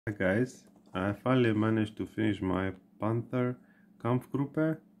Hi guys, I finally managed to finish my Panther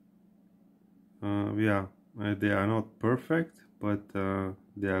kampfgruppe. They are not perfect, but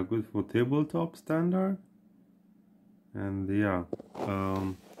they are good for tabletop standard. And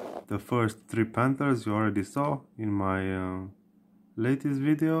the first 3 Panthers you already saw in my latest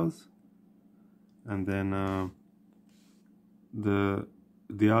videos, and then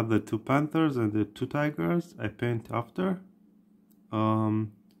the other 2 Panthers and the 2 Tigers I paint after.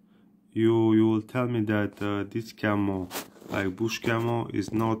 You will tell me that this camo, like bush camo,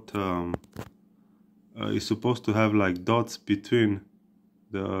 is not is supposed to have like dots between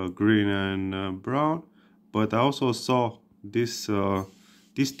the green and brown, but I also saw this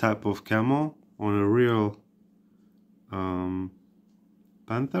this type of camo on a real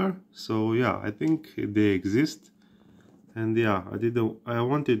Panther. So yeah, I think they exist, and yeah, I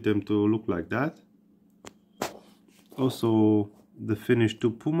wanted them to look like that. Also, the finished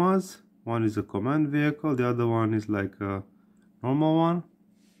 2 Pumas. One is a command vehicle, the other one is like a normal one.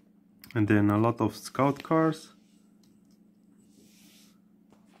 And then a lot of scout cars,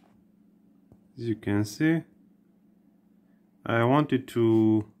 as you can see. I wanted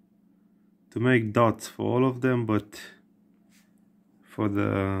to make dots for all of them, but for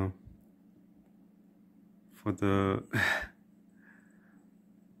the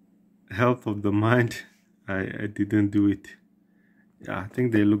health of the mind, I didn't do it. Yeah, I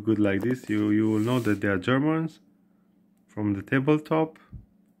think they look good like this. You will know that they are Germans from the tabletop.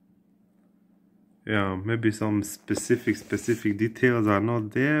 Yeah, maybe some specific details are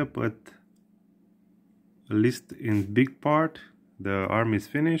not there, but at least in big part the army is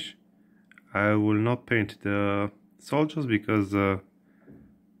finished. I will not paint the soldiers because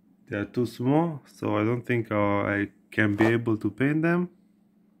they are too small, so I don't think I can be able to paint them.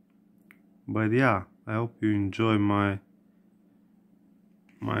 But yeah, I hope you enjoy my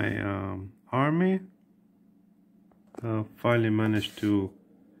army. Finally managed to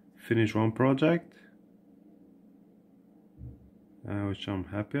finish one project, which I'm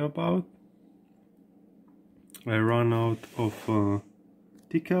happy about. I ran out of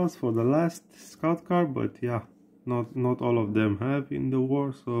decals for the last scout car, but yeah, not all of them have in the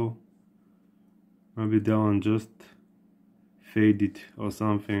war, so maybe that one just faded or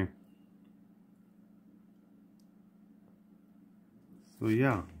something. So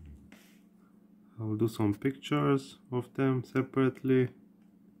yeah, I'll do some pictures of them separately,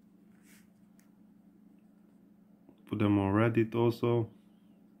 put them on Reddit also.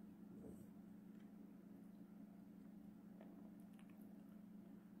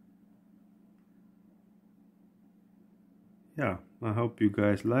 Yeah, I hope you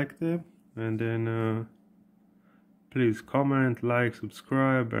guys like them, and then please comment, like,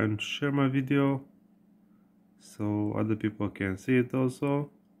 subscribe, and share my video so other people can see it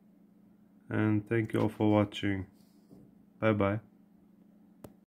also. And thank you all for watching. Bye bye.